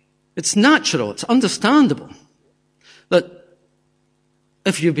 It's natural, it's understandable that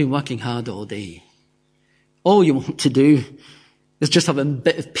if you've been working hard all day, all you want to do is just have a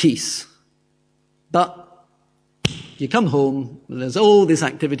bit of peace. But you come home, there's all this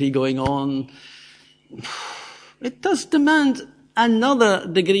activity going on. It does demand another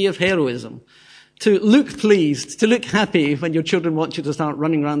degree of heroism. To look pleased, to look happy when your children want you to start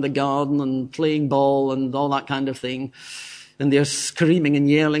running around the garden and playing ball and all that kind of thing. And they're screaming and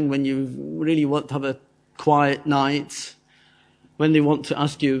yelling when you really want to have a quiet night. When they want to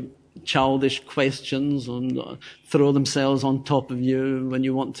ask you childish questions and throw themselves on top of you. When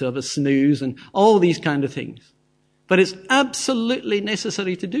you want to have a snooze and all these kind of things. But it's absolutely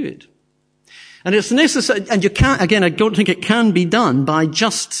necessary to do it. And it's necessary, and you can't, again, I don't think it can be done by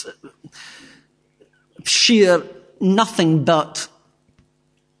just sheer nothing but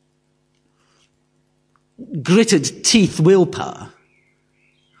gritted teeth willpower.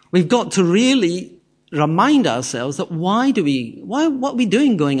 We've got to really remind ourselves that what are we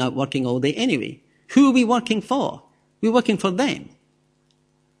doing going out working all day anyway? Who are we working for? We're working for them.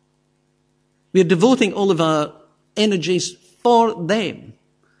 We're devoting all of our energies for them.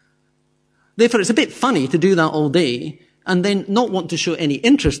 Therefore, it's a bit funny to do that all day and then not want to show any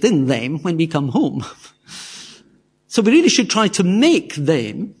interest in them when we come home. So we really should try to make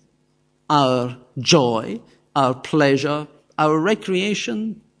them our joy, our pleasure, our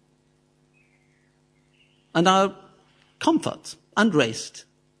recreation, and our comfort and rest.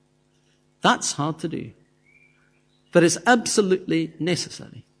 That's hard to do. But it's absolutely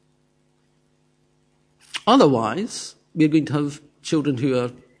necessary. Otherwise, we're going to have children who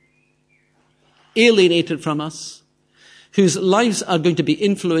are alienated from us, whose lives are going to be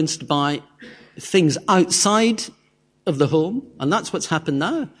influenced by things outside of the home, and that's what's happened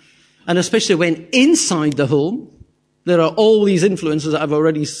now. And especially when inside the home, there are all these influences that I've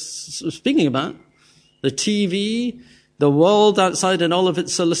already speaking about. The TV, the world outside and all of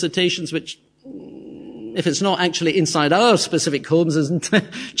its solicitations, which, if it's not actually inside our specific homes, isn't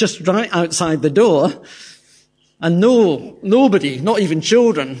just right outside the door. And nobody, not even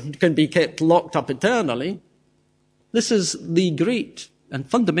children, can be kept locked up eternally. This is the great and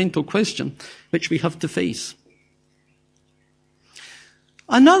fundamental question which we have to face.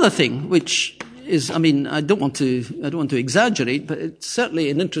 Another thing which is, I don't want to exaggerate, but it's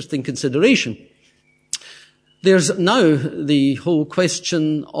certainly an interesting consideration. There's now the whole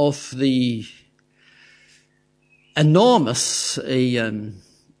question of the enormous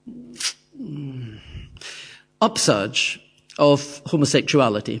upsurge of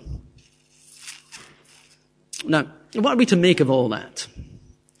homosexuality. Now, what are we to make of all that?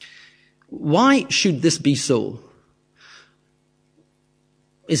 Why should this be so?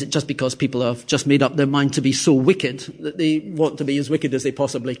 Is it just because people have just made up their mind to be so wicked that they want to be as wicked as they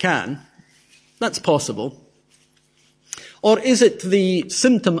possibly can? That's possible. Or is it the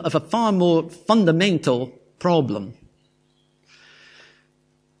symptom of a far more fundamental problem?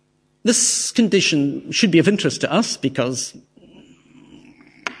 This condition should be of interest to us because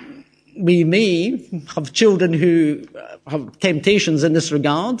we may have children who have temptations in this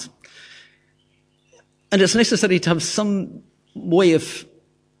regard, and it's necessary to have some way of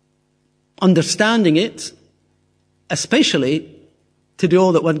understanding it, especially to do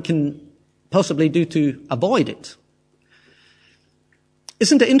all that one can possibly do to avoid it.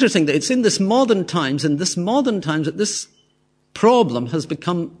 Isn't it interesting that it's in this modern times, that this problem has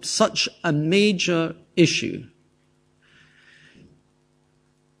become such a major issue?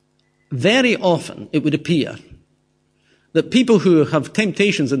 Very often, it would appear that people who have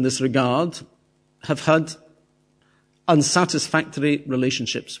temptations in this regard have had unsatisfactory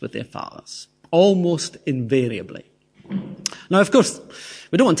relationships with their fathers, almost invariably. Now, of course,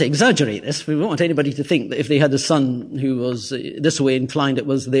 we don't want to exaggerate this. We don't want anybody to think that if they had a son who was this way inclined, it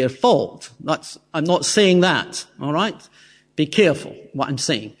was their fault. I'm not saying that, all right? Be careful what I'm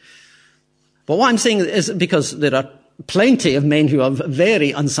saying. But what I'm saying is because there are plenty of men who have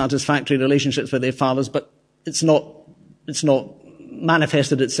very unsatisfactory relationships with their fathers, but it's not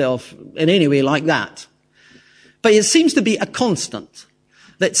manifested itself in any way like that. But it seems to be a constant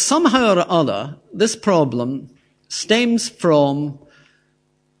that somehow or other this problem stems from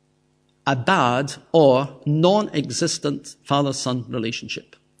a bad or non-existent father-son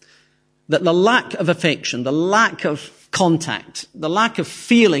relationship. That the lack of affection, the lack of contact, the lack of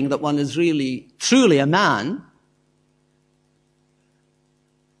feeling that one is really, truly a man,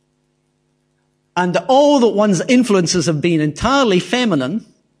 and all that one's influences have been entirely feminine.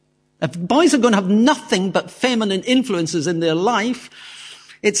 If boys are going to have nothing but feminine influences in their life,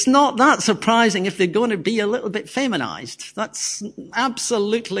 it's not that surprising if they're going to be a little bit feminized. That's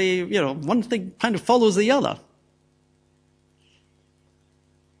absolutely, one thing kind of follows the other.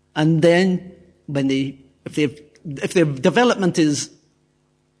 And then if their development is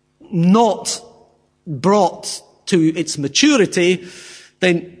not brought to its maturity,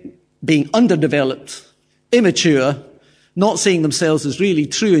 then being underdeveloped, immature, not seeing themselves as really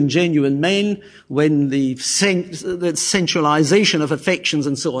true and genuine men, when the sensualization of affections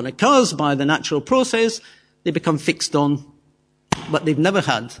and so on occurs by the natural process, they become fixed on what they've never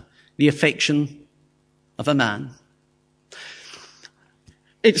had, the affection of a man.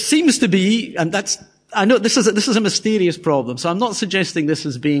 It seems to be, and I know this is a mysterious problem, so I'm not suggesting this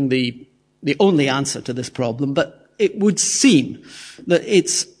as being the only answer to this problem, but it would seem that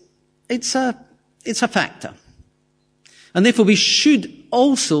it's a factor. And therefore we should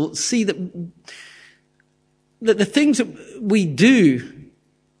also see that the things that we do,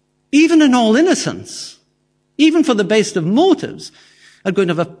 even in all innocence, even for the best of motives, are going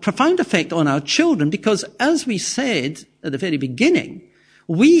to have a profound effect on our children, because as we said at the very beginning,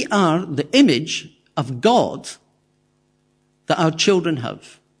 we are the image of God that our children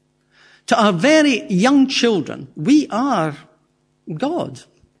have. To our very young children, we are God.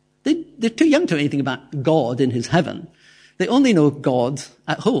 They're too young to know anything about God in his heaven. They only know God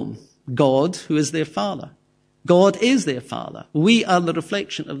at home. God who is their father. God is their father. We are the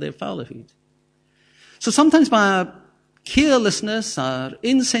reflection of their fatherhood. So sometimes by our carelessness, our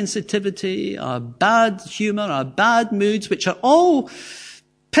insensitivity, our bad humor, our bad moods, which are all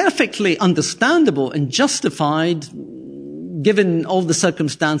perfectly understandable and justified given all the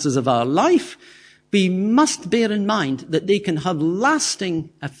circumstances of our life, we must bear in mind that they can have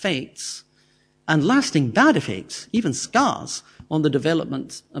lasting effects and lasting bad effects, even scars, on the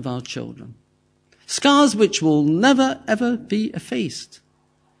development of our children. Scars which will never, ever be effaced.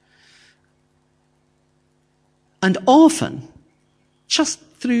 And often, just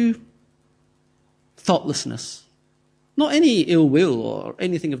through thoughtlessness. Not any ill will or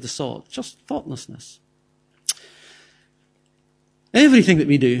anything of the sort, just thoughtlessness. Everything that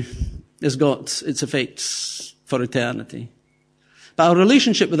we do has got its effects for eternity. But our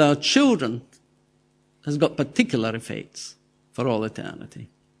relationship with our children has got particular effects for all eternity.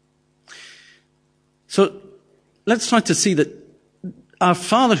 So let's try to see that our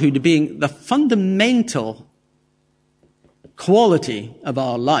fatherhood being the fundamental quality of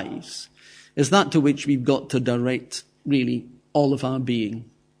our lives is that to which we've got to direct really all of our being.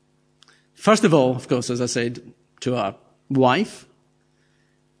 First of all, of course, as I said, to our wife,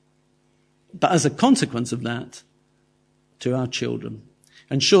 but as a consequence of that, to our children,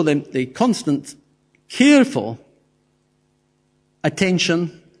 and show them the constant, careful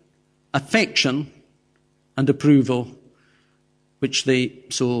attention, affection, and approval which they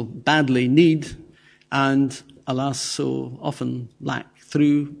so badly need and, alas, so often lack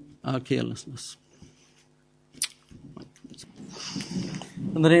through our carelessness.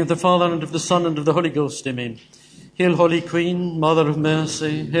 In the name of the Father, and of the Son, and of the Holy Ghost, amen. Hail, Holy Queen, Mother of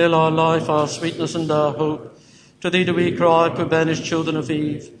Mercy, hail our life, our sweetness, and our hope. To thee do we cry, poor banished children of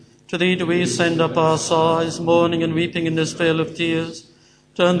Eve. To thee do we send up our sighs, mourning and weeping in this vale of tears.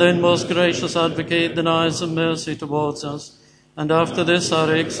 Turn then, most gracious Advocate, thine eyes of mercy towards us. And after this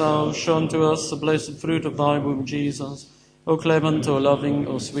our exile, show unto us the blessed fruit of thy womb, Jesus. O clement, O loving,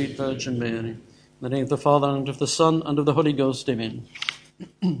 O sweet Virgin Mary. In the name of the Father, and of the Son, and of the Holy Ghost, amen.